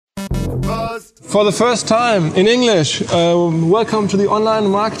podcast. For the first time in English, welcome to the Online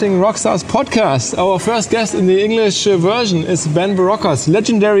Marketing Rockstars podcast. Our first guest in the English version is Ben Barokas,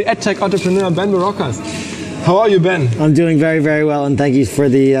 legendary edtech entrepreneur Ben Barokas. How are you, Ben? I'm doing very, very well, and thank you for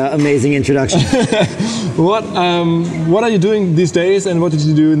the amazing introduction. What are you doing these days, and what did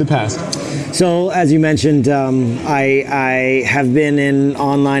you do in the past? So, as you mentioned, I have been in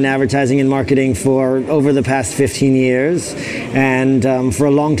online advertising and marketing for over the past 15 years, and for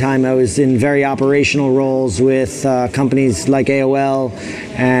a long time I was in very operational roles with companies like AOL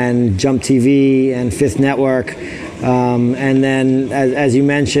and Jump TV and Fifth Network. And then, as you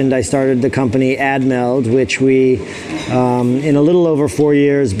mentioned, I started the company AdMeld, which we, in a little over 4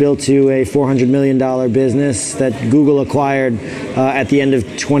 years, built to a $400 million business that Google acquired at the end of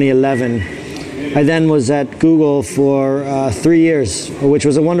 2011. I then was at Google for 3 years, which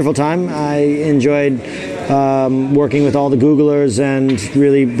was a wonderful time. I enjoyed working with all the Googlers and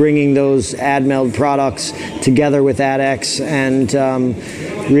really bringing those AdMeld products together with AdX and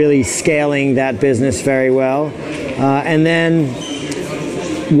really scaling that business very well. And then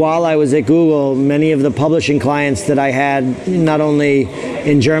while I was at Google, many of the publishing clients that I had, not only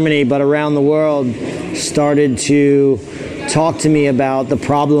in Germany but around the world, started to talk to me about the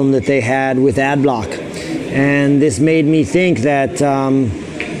problem that they had with ad block. And this made me think that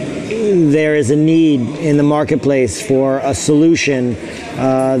there is a need in the marketplace for a solution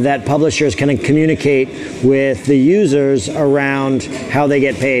that publishers can communicate with the users around how they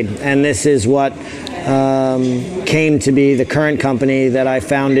get paid. And this is what came to be the current company that I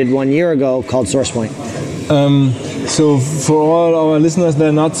founded 1 year ago called Sourcepoint. So for all our listeners that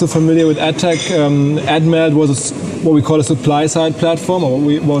are not so familiar with AdTech, AdMeld was what we call a supply-side platform, or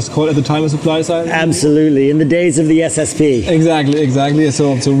what was called at the time a supply-side? Absolutely, in the days of the SSP. Exactly.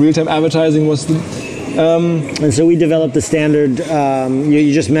 So real-time advertising was the... And so we developed the standard,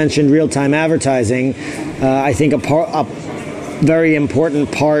 you just mentioned real-time advertising. I think a very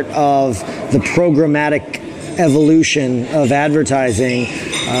important part of the programmatic evolution of advertising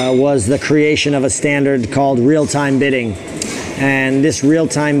was the creation of a standard called real-time bidding. And this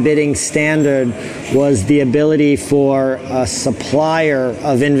real-time bidding standard was the ability for a supplier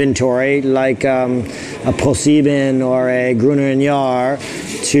of inventory, like a ProSieben or a Gruner & Jahr,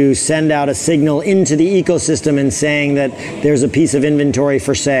 to send out a signal into the ecosystem and saying that there's a piece of inventory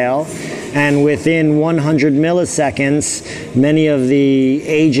for sale. And within 100 milliseconds, many of the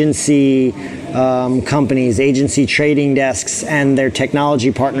agency companies, agency trading desks, and their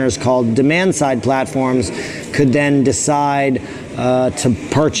technology partners called demand-side platforms could then decide to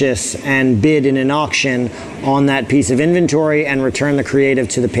purchase and bid in an auction on that piece of inventory and return the creative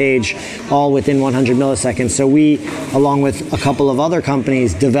to the page, all within 100 milliseconds. So we, along with a couple of other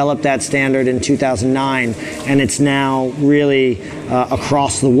companies, developed that standard in 2009, and it's now really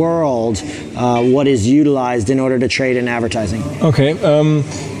across the world what is utilized in order to trade in advertising. Okay.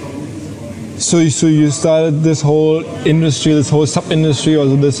 So you started this whole industry, this whole sub-industry, or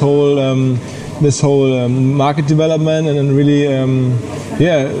this whole market development, and then really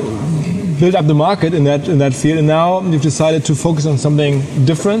build up the market in that field. And now you've decided to focus on something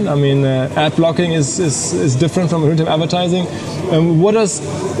different. I mean, ad blocking is different from real-time advertising. What does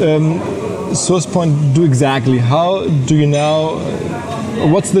Sourcepoint do exactly? How do you now?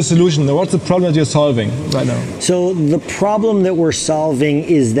 What's the solution? What's the problem that you're solving right now? So the problem that we're solving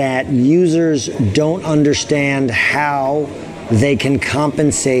is that users don't understand how they can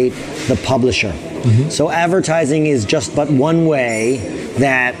compensate the publisher. Mm-hmm. So advertising is just but one way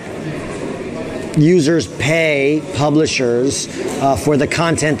that users pay publishers for the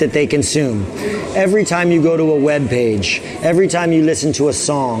content that they consume. Every time you go to a web page, every time you listen to a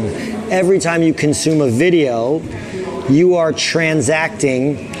song, every time you consume a video, you are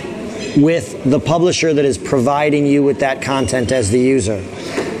transacting with the publisher that is providing you with that content as the user.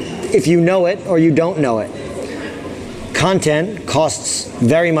 If you know it or you don't know it. Content costs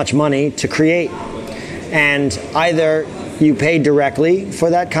very much money to create, and either you pay directly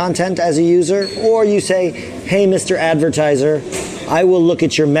for that content as a user, or you say, hey, Mr. Advertiser, I will look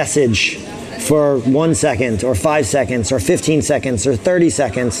at your message for 1 second or 5 seconds or 15 seconds or 30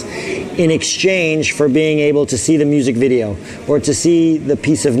 seconds in exchange for being able to see the music video or to see the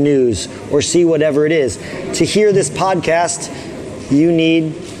piece of news or see whatever it is. To hear this podcast, you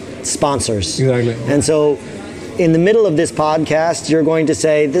need sponsors. Exactly. And so in the middle of this podcast, you're going to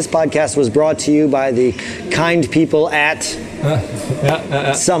say, this podcast was brought to you by the kind people at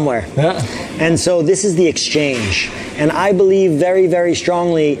somewhere. Yeah. And so this is the exchange. And I believe very, very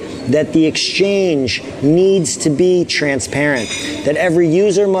strongly that the exchange needs to be transparent, that every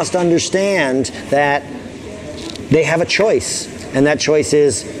user must understand that they have a choice. and that choice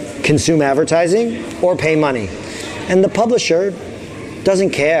is consume advertising or pay money. And the publisher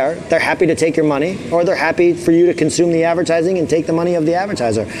doesn't care. They're happy to take your money, or they're happy for you to consume the advertising and take the money of the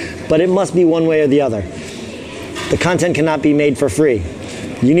advertiser. But it must be one way or the other. The content cannot be made for free.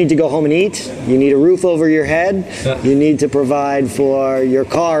 You need to go home and eat. You need a roof over your head. Yeah. You need to provide for your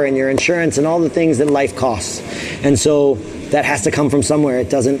car and your insurance and all the things that life costs. And so that has to come from somewhere.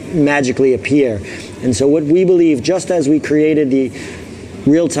 It doesn't magically appear. And so what we believe, just as we created the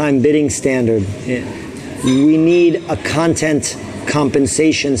real-time bidding standard, we need a content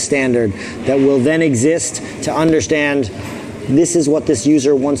compensation standard that will then exist to understand this is what this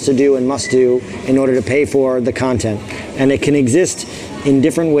user wants to do and must do in order to pay for the content. And it can exist in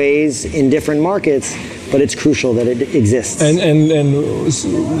different ways, in different markets, but it's crucial that it exists. So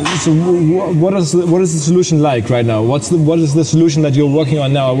what is the solution like right now? What is the solution that you're working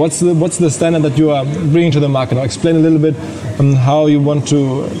on now? What's the standard that you are bringing to the market? Now, explain a little bit on how you want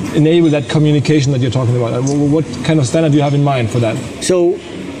to enable that communication that you're talking about. What kind of standard do you have in mind for that? So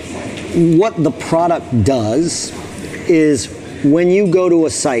what the product does is when you go to a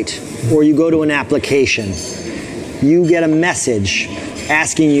site or you go to an application, you get a message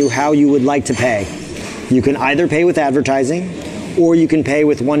asking you how you would like to pay. You can either pay with advertising or you can pay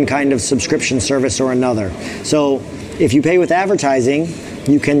with one kind of subscription service or another. So if you pay with advertising,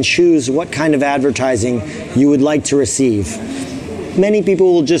 you can choose what kind of advertising you would like to receive. Many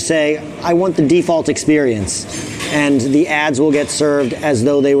people will just say, I want the default experience, and the ads will get served as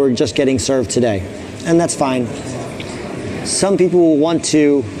though they were just getting served today. And that's fine. Some people will want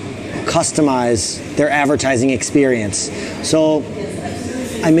to customize their advertising experience. So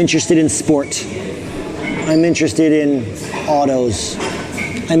I'm interested in sport. I'm interested in autos.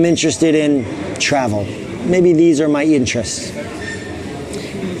 I'm interested in travel. Maybe these are my interests.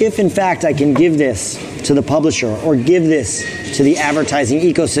 If in fact I can give this to the publisher or give this to the advertising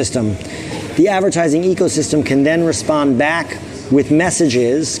ecosystem can then respond back with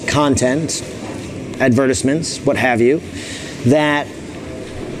messages, content, advertisements, what have you, that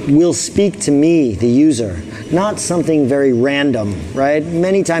will speak to me, the user, not something very random, right?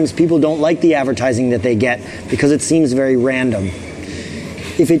 Many times people don't like the advertising that they get because it seems very random.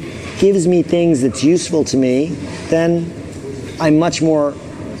 If it gives me things that's useful to me, then I'm much more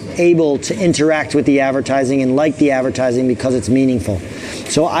able to interact with the advertising and like the advertising because it's meaningful.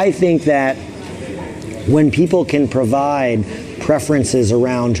 So I think that when people can provide preferences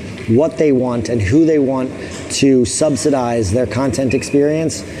around what they want and who they want to subsidize their content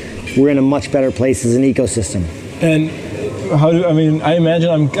experience, we're in a much better place as an ecosystem. And I imagine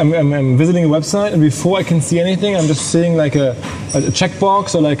I'm visiting a website, and before I can see anything, I'm just seeing like a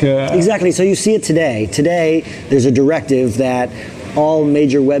checkbox or like a... Exactly, so you see it today. Today, there's a directive that all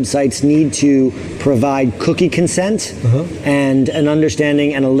major websites need to provide cookie consent and an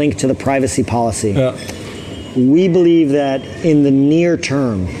understanding and a link to the privacy policy. Yeah. We believe that in the near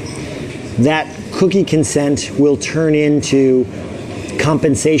term, that cookie consent will turn into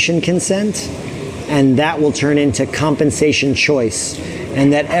compensation consent, and that will turn into compensation choice,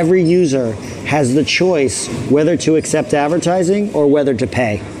 and that every user has the choice whether to accept advertising or whether to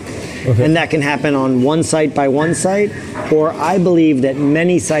pay. Okay. And that can happen on one site by one site, or I believe that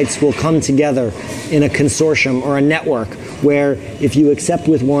many sites will come together in a consortium or a network where if you accept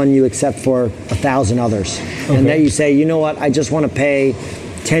with one, you accept for 1,000 others. Okay. And that you say, you know what, I just want to pay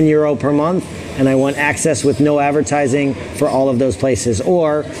 €10 per month, and I want access with no advertising for all of those places.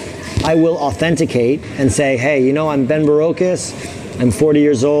 Or I will authenticate and say, hey, you know, I'm Ben Barokas, I'm 40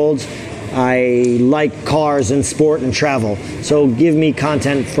 years old, I like cars and sport and travel. So give me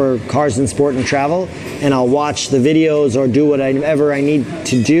content for cars and sport and travel, and I'll watch the videos or do whatever I need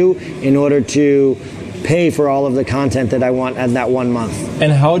to do in order to pay for all of the content that I want at that 1 month.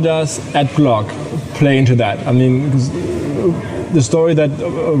 And how does AdBlock play into that? I mean, because the story that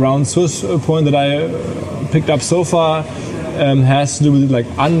around Sourcepoint that I picked up so far has to do with like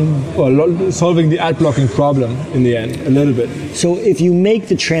solving the ad blocking problem in the end, a little bit. So if you make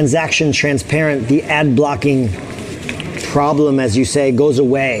the transaction transparent, the ad blocking problem, as you say, goes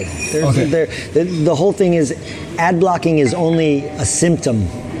away. The whole thing is, ad blocking is only a symptom.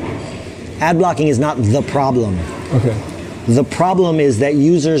 Ad blocking is not the problem. Okay. The problem is that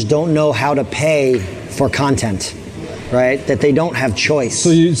users don't know how to pay for content, right? That they don't have choice. So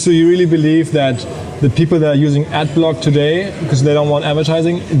you really believe that the people that are using AdBlock today, because they don't want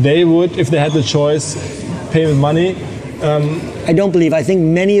advertising, they would, if they had the choice, pay with money? I don't believe. I think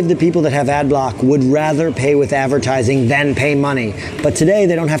many of the people that have AdBlock would rather pay with advertising than pay money. But today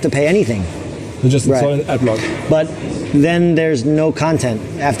they don't have to pay anything. They just install AdBlock. But then there's no content.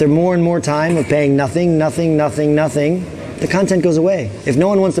 After more and more time of paying nothing, the content goes away. If no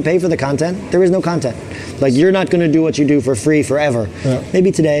one wants to pay for the content, there is no content. Like, you're not going to do what you do for free forever. Yeah.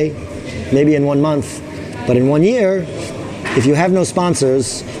 Maybe today, maybe in 1 month, but in 1 year, if you have no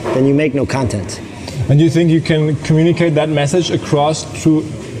sponsors, then you make no content. And do you think you can communicate that message across to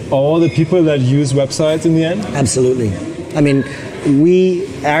all the people that use websites in the end? Absolutely. I mean,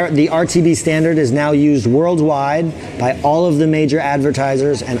 the RTB standard is now used worldwide by all of the major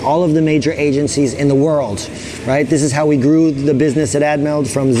advertisers and all of the major agencies in the world, right? This is how we grew the business at AdMeld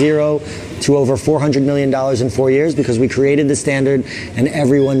from 0 to over $400 million in 4 years, because we created the standard and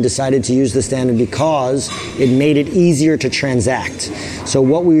everyone decided to use the standard because it made it easier to transact. So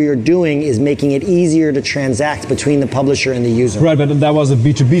what we are doing is making it easier to transact between the publisher and the user. Right, but that was a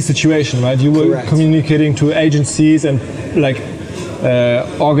B2B situation, right? You were Correct. Communicating to agencies and like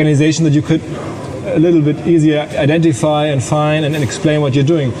organization that you could a little bit easier identify and find and explain what you're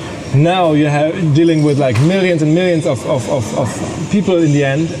doing. Now you're dealing with like millions and millions of people in the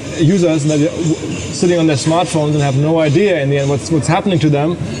end, users that are sitting on their smartphones and have no idea in the end what's happening to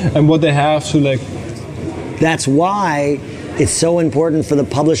them and what they have to like. That's why it's so important for the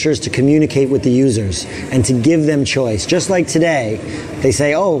publishers to communicate with the users and to give them choice. Just like today, they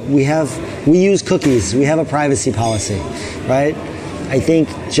say, oh, we use cookies, we have a privacy policy, right? I think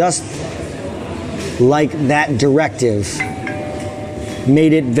just like that directive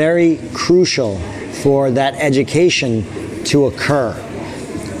made it very crucial for that education to occur.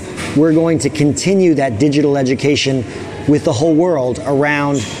 We're going to continue that digital education with the whole world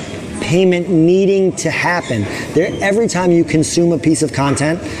around payment needing to happen. Every time you consume a piece of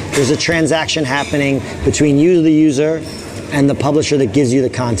content, there's a transaction happening between you, the user, and the publisher that gives you the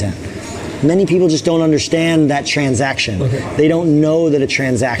content. Many people just don't understand that transaction. Okay. They don't know that a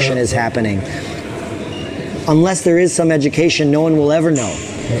transaction is happening. Unless there is some education, no one will ever know.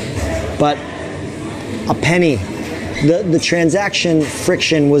 But a penny, the transaction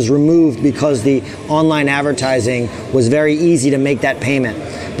friction was removed because the online advertising was very easy to make that payment.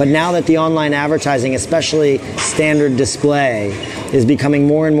 But now that the online advertising, especially standard display, is becoming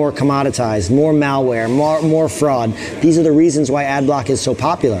more and more commoditized, more malware, more fraud, these are the reasons why AdBlock is so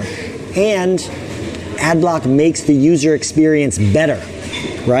popular. And AdBlock makes the user experience better,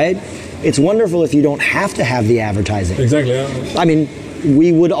 right? It's wonderful if you don't have to have the advertising. Exactly. Yeah. I mean,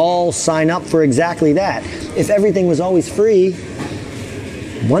 we would all sign up for exactly that. If everything was always free,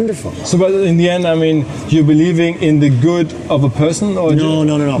 wonderful. So, but in the end, I mean, you're believing in the good of a person? Or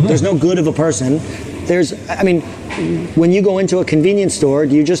No. There's no good of a person. When you go into a convenience store,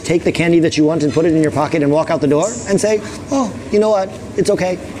 do you just take the candy that you want and put it in your pocket and walk out the door and say, oh, you know what, it's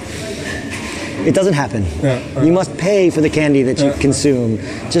okay? It doesn't happen. Yeah, you must pay for the candy that you consume,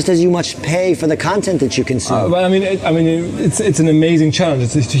 just as you must pay for the content that you consume. But it's an amazing challenge.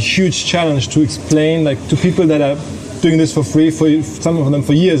 It's a huge challenge to explain, like, to people that are doing this for free, for some of them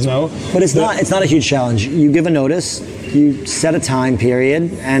for years now. But it's not a huge challenge. You give a notice, you set a time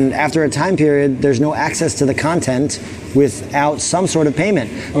period, and after a time period, there's no access to the content without some sort of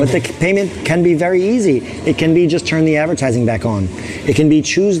payment. Okay. But the payment can be very easy. It can be just turn the advertising back on. It can be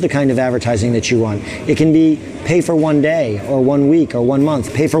choose the kind of advertising that you want. It can be pay for 1 day or 1 week or 1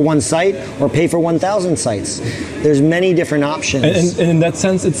 month, pay for 1 site or pay for 1,000 sites. There's many different options. And in that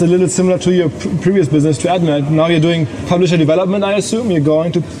sense, it's a little similar to your previous business, to AdMeld. Now you're doing publisher development, I assume. You're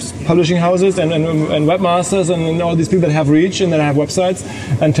going to publishing houses and webmasters and all these people that have reach and that have websites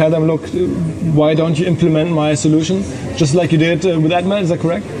and tell them, look, why don't you implement my solution? Just like you did with AdMeld, is that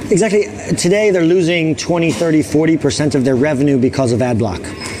correct? Exactly. Today they're losing 20, 30, 40% of their revenue because of AdBlock.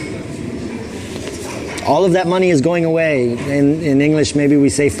 All of that money is going away. In English, maybe we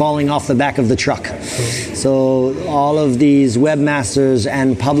say falling off the back of the truck. So all of these webmasters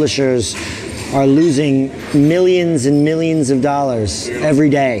and publishers are losing millions and millions of dollars every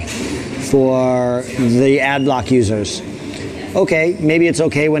day for the AdBlock users. Okay, maybe it's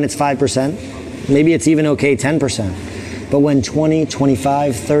okay when it's 5%. Maybe it's even okay 10%. But when 20,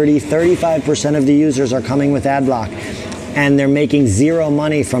 25, 30, 35% of the users are coming with AdBlock and they're making zero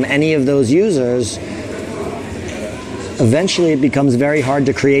money from any of those users, eventually it becomes very hard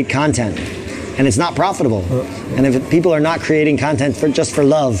to create content. And it's not profitable. And if people are not creating content just for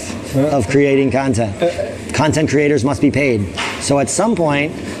love of creating content, content creators must be paid. So at some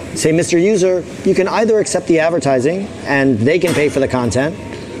point, say, Mr. User, you can either accept the advertising and they can pay for the content,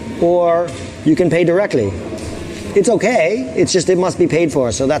 or you can pay directly. It's okay, it's just it must be paid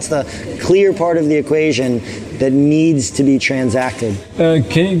for. So that's the clear part of the equation that needs to be transacted.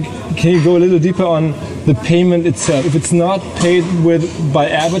 Can you go a little deeper on the payment itself? If it's not paid by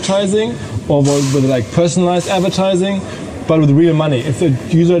advertising or with like personalized advertising, but with real money, if the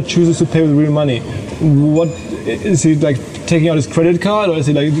user chooses to pay with real money, what is he like taking out his credit card, or is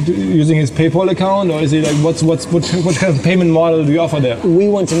he like using his PayPal account, or is he like what kind of payment model do you offer there? We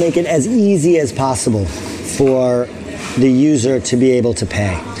want to make it as easy as possible for the user to be able to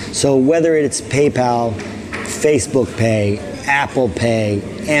pay. So whether it's PayPal, Facebook Pay, Apple Pay,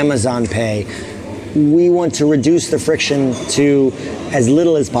 Amazon Pay, we want to reduce the friction to as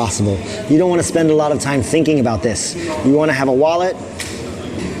little as possible. You don't want to spend a lot of time thinking about this. You want to have a wallet,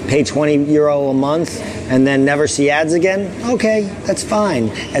 pay €20 a month, and then never see ads again? Okay, that's fine.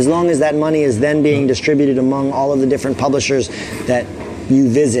 As long as that money is then being distributed among all of the different publishers that you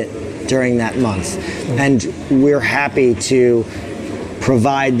visit during that month. And we're happy to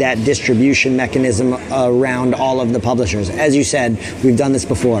provide that distribution mechanism around all of the publishers. As you said, we've done this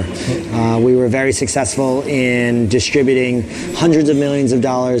before. We were very successful in distributing hundreds of millions of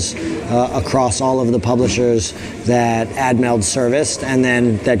dollars across all of the publishers that AdMeld serviced and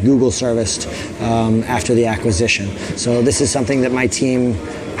then that Google serviced after the acquisition. So this is something that my team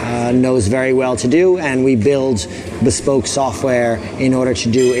knows very well to do, and we build bespoke software in order to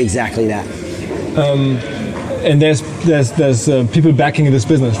do exactly that. And there's people backing this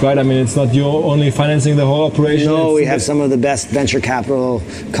business, right? I mean, it's not you only financing the whole operation. No, we have some of the best venture capital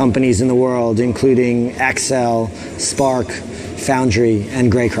companies in the world, including Accel, Spark, Foundry,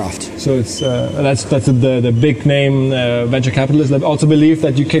 and Greycroft. So it's that's the big name venture capitalists that also believe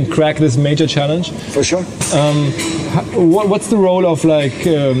that you can crack this major challenge. For sure. What's the role of like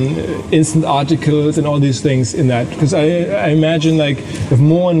instant articles and all these things in that? Because I imagine like if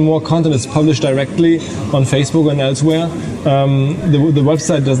more and more content is published directly on Facebook and elsewhere, the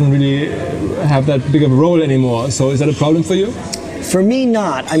website doesn't really have that big of a role anymore. So is that a problem for you? For me,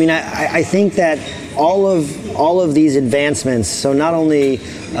 not. I mean, I think that all of these advancements, so not only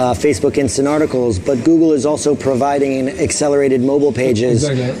Facebook Instant Articles, but Google is also providing accelerated mobile pages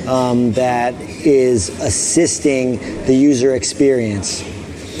that is assisting the user experience.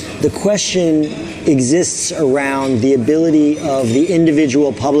 The question exists around the ability of the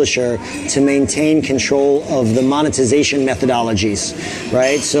individual publisher to maintain control of the monetization methodologies,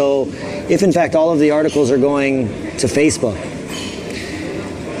 right? So if in fact all of the articles are going to Facebook,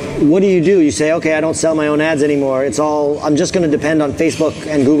 what do? You say, okay, I don't sell my own ads anymore. I'm just going to depend on Facebook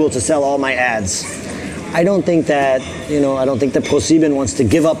and Google to sell all my ads. I don't think that ProSieben wants to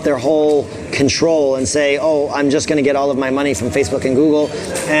give up their whole control and say, oh, I'm just going to get all of my money from Facebook and Google,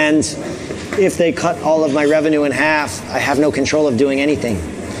 and if they cut all of my revenue in half, I have no control of doing anything.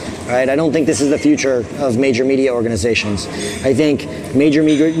 Right? I don't think this is the future of major media organizations. I think major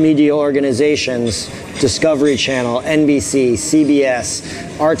media organizations, Discovery Channel, NBC, CBS,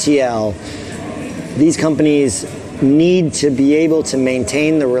 RTL, these companies need to be able to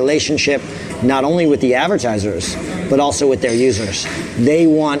maintain the relationship not only with the advertisers, but also with their users.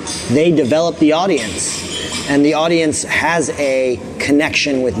 They develop the audience, and the audience has a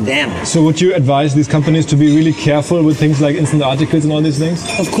connection with them. So would you advise these companies to be really careful with things like instant articles and all these things?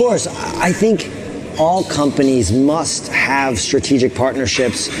 Of course. I think all companies must have strategic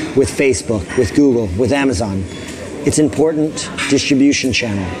partnerships with Facebook, with Google, with Amazon. It's an important distribution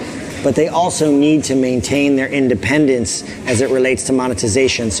channel. But they also need to maintain their independence as it relates to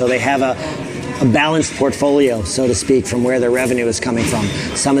monetization. So they have a balanced portfolio, so to speak, from where their revenue is coming from.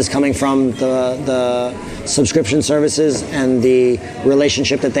 Some is coming from the subscription services and the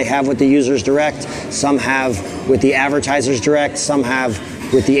relationship that they have with the users direct. Some have with the advertisers direct. Some have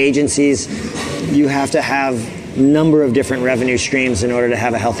with the agencies. You have to have number of different revenue streams in order to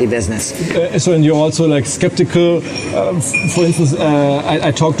have a healthy business. So and you're also like skeptical. For instance,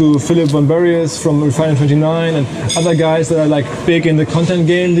 I talked to Philipp W from Refinery 29 and other guys that are like big in the content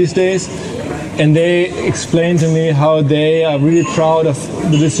game these days. And they explained to me how they are really proud of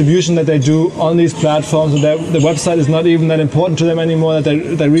the distribution that they do on these platforms. And the website is not even that important to them anymore.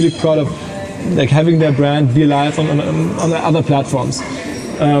 That they're really proud of like having their brand be live on the other platforms.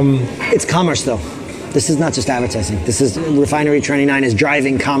 It's commerce, though. This is not just advertising. This is Refinery 29 is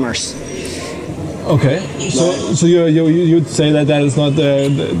driving commerce. Okay, so you'd say that is not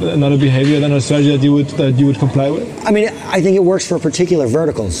a behavior, not a strategy that you would comply with? I mean, I think it works for particular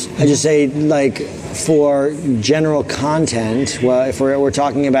verticals. I just say, like, for general content, well, if we're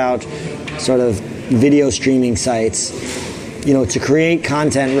talking about sort of video streaming sites, to create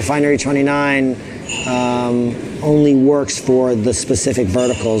content, Refinery 29 only works for the specific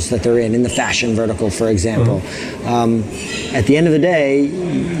verticals that they're in the fashion vertical, for example. At the end of the day,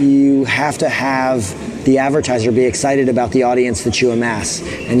 you have to have the advertiser be excited about the audience that you amass,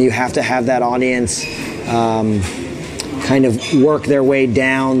 and you have to have that audience kind of work their way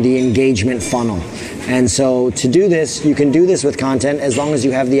down the engagement funnel. And so to do this, you can do this with content as long as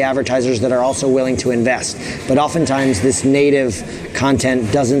you have the advertisers that are also willing to invest. But oftentimes this native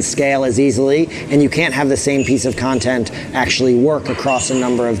content doesn't scale as easily, and you can't have the same piece of content actually work across a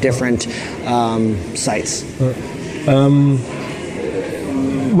number of different sites.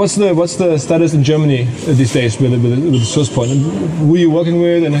 What's the status in Germany these days with Sourcepoint? Who are you working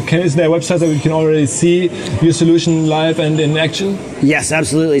with, and is there a website that we can already see your solution live and in action? Yes,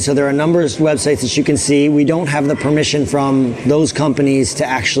 absolutely. So there are a number of websites that you can see. We don't have the permission from those companies to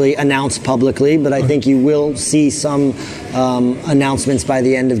actually announce publicly, but I think you will see some announcements by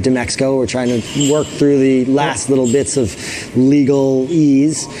the end of Demexco. We're trying to work through the last little bits of legal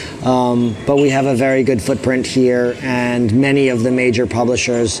ease, but we have a very good footprint here, and many of the major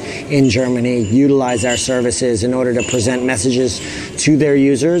publishers in Germany utilize our services in order to present messages to their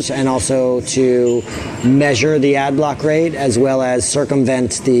users and also to measure the ad block rate as well as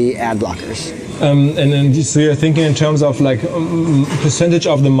circumvent the ad blockers. And then so you're thinking in terms of like percentage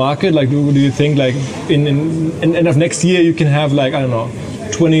of the market, like do you think like in end of next year you can have like, I don't know,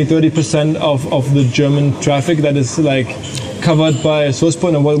 20-30% of the German traffic that is like covered by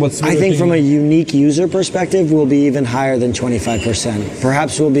Sourcepoint, and what's I think from a unique user perspective, we'll be even higher than 25%.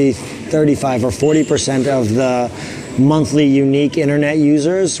 Perhaps we'll be 35 or 40% of the monthly unique internet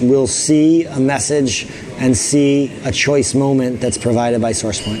users will see a message and see a choice moment that's provided by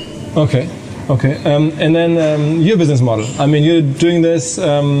Sourcepoint. Okay. And then your business model. I mean, you're doing this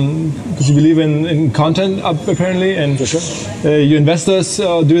because you believe in content, apparently, and for sure. Your investors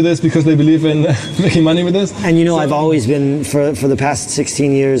do this because they believe in making money with this. And I've always been, for the past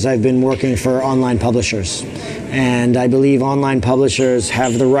 16 years, I've been working for online publishers. And I believe online publishers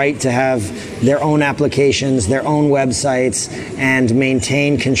have the right to have their own applications, their own websites, and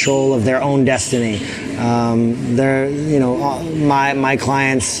maintain control of their own destiny. My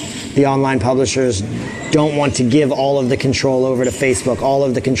clients, the online publishers, don't want to give all of the control over to Facebook, all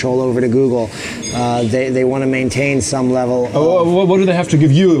of the control over to Google. They want to maintain some level. What do they have to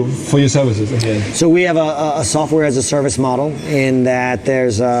give you for your services? So we have a software as a service model in that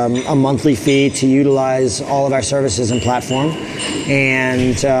there's a monthly fee to utilize all of our services and platform,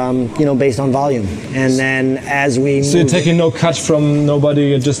 and based on volume. And then as we so you're taking no cut from nobody,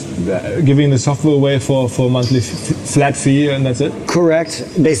 you're just giving the software away for a monthly flat fee, and that's it? Correct,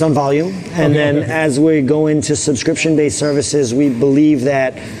 based on volume. And as we go into subscription-based services, we believe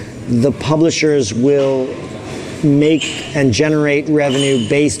that the publishers will make and generate revenue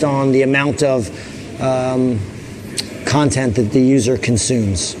based on the amount of content that the user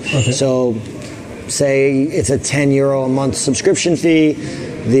consumes. Okay. So say it's a €10 a month subscription fee.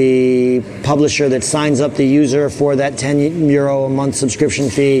 The publisher that signs up the user for that €10 a month subscription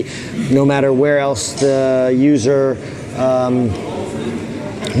fee, no matter where else the user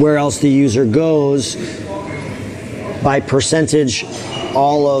goes, by percentage,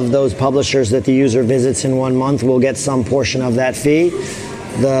 all of those publishers that the user visits in 1 month will get some portion of that fee.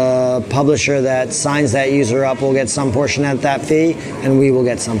 The publisher that signs that user up will get some portion of that fee, and we will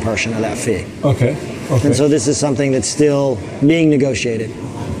get some portion of that fee. Okay. And so this is something that's still being negotiated.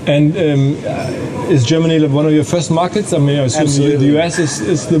 And is Germany one of your first markets? I mean, I assume the US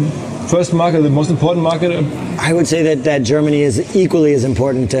is the first market, the most important market? I would say that Germany is equally as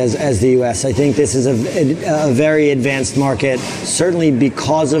important as the US. I think this is a very advanced market, certainly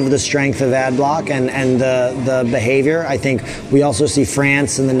because of the strength of ad block and the behavior. I think we also see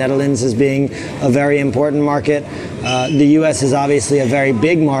France and the Netherlands as being a very important market. The US is obviously a very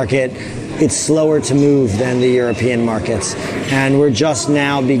big market. It's slower to move than the European markets. And we're just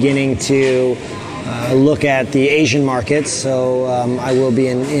now beginning to look at the Asian markets. So I will be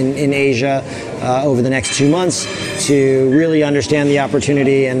in Asia over the next 2 months to really understand the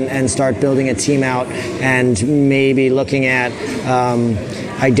opportunity and start building a team out and maybe looking at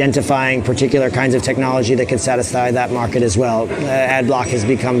identifying particular kinds of technology that could satisfy that market as well. Ad block has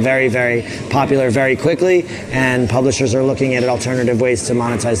become very, very popular very quickly, and publishers are looking at alternative ways to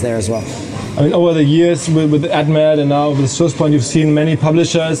monetize there as well. I mean, over the years with AdMed and now with Sourcepoint, you've seen many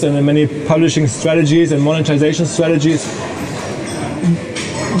publishers and many publishing strategies and monetization strategies.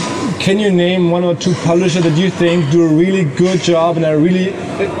 Can you name 1 or 2 publishers that you think do a really good job and are really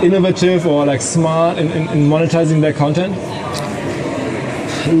innovative or like smart in monetizing their content?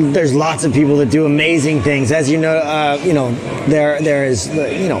 There's lots of people that do amazing things. As you know, there is,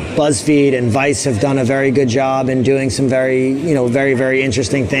 BuzzFeed and Vice have done a very good job in doing some very, very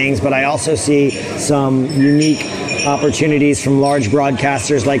interesting things. But I also see some unique opportunities from large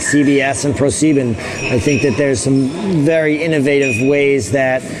broadcasters like CBS and ProSieben. I think that there's some very innovative ways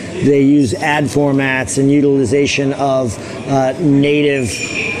that they use ad formats and utilization of native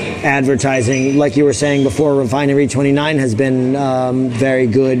advertising. Like you were saying before, Refinery29 has been very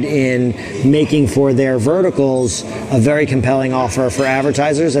good in making for their verticals a very compelling offer for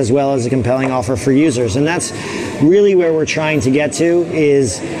advertisers as well as a compelling offer for users. And that's really where we're trying to get to,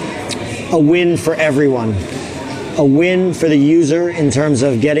 is a win for everyone. A win for the user in terms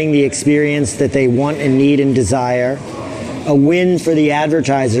of getting the experience that they want and need and desire. A win for the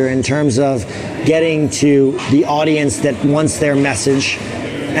advertiser in terms of getting to the audience that wants their message,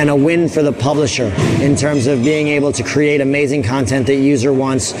 and a win for the publisher in terms of being able to create amazing content that user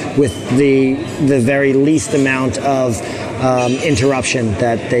wants with the very least amount of interruption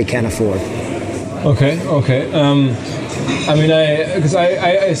that they can afford. Okay. I mean, because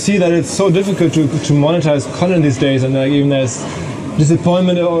I see that it's so difficult to monetize content these days, and even there's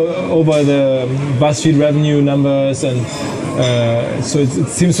disappointment over the BuzzFeed revenue numbers, and so it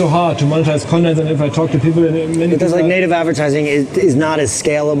seems so hard to monetize content. And if I talk to people, because like native advertising is not as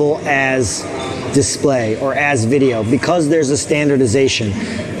scalable as display or as video, because there's a standardization.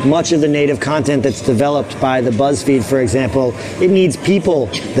 Much of the native content that's developed by the BuzzFeed, for example, it needs people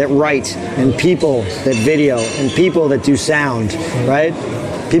that write, and people that video, and people that do sound, right?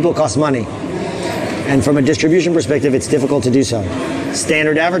 People cost money. And from a distribution perspective, it's difficult to do so.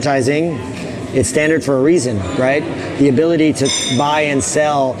 Standard advertising, it's standard for a reason, right? The ability to buy and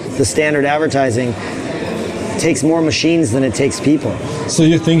sell the standard advertising takes more machines than it takes people. So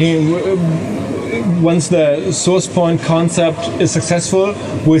you're thinking once the Sourcepoint concept is successful,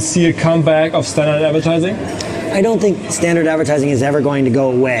 we'll see a comeback of standard advertising? I don't think standard advertising is ever going to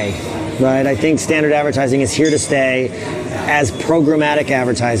go away, right? I think standard advertising is here to stay, as programmatic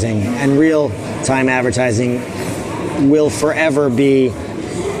advertising and real-time advertising will forever be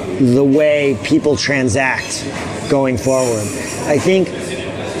the way people transact going forward. I think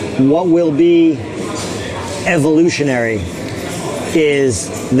what will be evolutionary is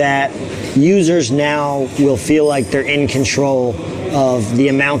that users now will feel like they're in control of the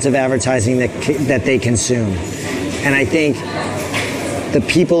amount of advertising that they consume. And I think the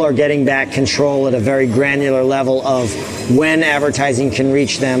people are getting back control at a very granular level of when advertising can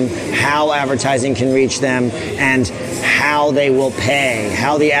reach them, how advertising can reach them, and how they will pay,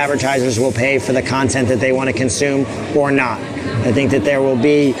 how the advertisers will pay for the content that they want to consume or not. I think that there will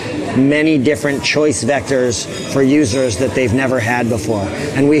be many different choice vectors for users that they've never had before,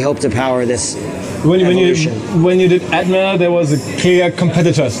 and we hope to power this evolution. When you did AdMail, there was a clear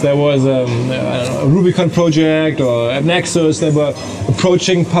competitors. There was a Rubicon project or AdNexus. They were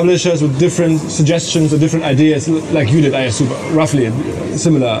approaching publishers with different suggestions or different ideas, like you did, I assume, roughly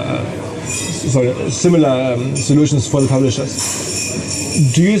similar solutions for the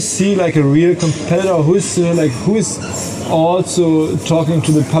publishers. Do you see like a real competitor who is also talking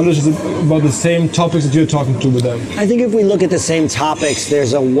to the publishers about the same topics that you're talking to with them? I think if we look at the same topics,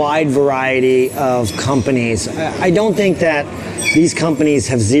 there's a wide variety of companies. I don't think that these companies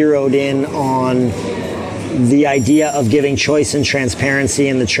have zeroed in on the idea of giving choice and transparency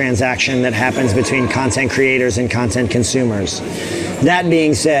in the transaction that happens between content creators and content consumers. That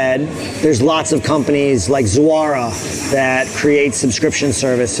being said, there's lots of companies like Zuara that create subscription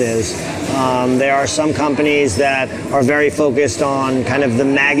services. There are some companies that are very focused on kind of the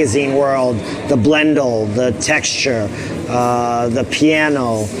magazine world, the Blendle, the Texture, the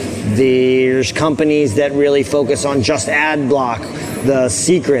Piano. There's companies that really focus on just ad block, the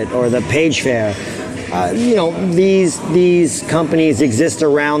Secret or the Pagefair. These companies exist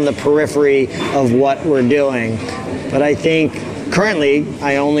around the periphery of what we're doing. But I think currently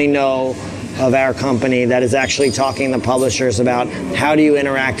I only know of our company that is actually talking to publishers about how do you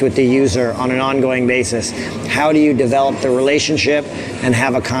interact with the user on an ongoing basis? How do you develop the relationship and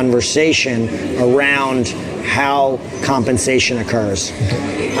have a conversation around how compensation occurs?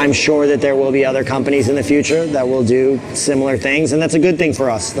 I'm sure that there will be other companies in the future that will do similar things, and that's a good thing for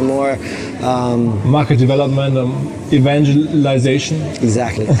us. The more market development, evangelization.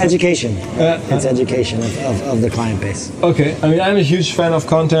 Exactly. Education. It's education of the client base. Okay. I mean, I'm a huge fan of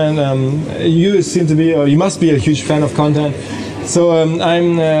content. You seem to be, or you must be a huge fan of content. So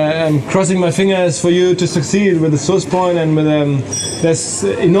I'm crossing my fingers for you to succeed with the Sourcepoint and with this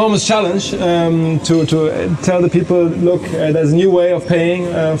enormous challenge to tell the people, look, there's a new way of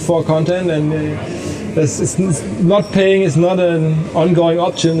paying for content, and it's not paying is not an ongoing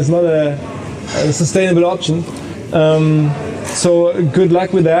option. It's not a sustainable option. So good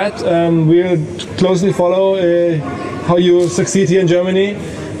luck with that. We'll closely follow how you succeed here in Germany.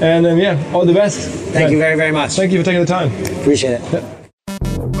 And all the best. Thank you very, very much. Thank you for taking the time. Appreciate it. Yeah.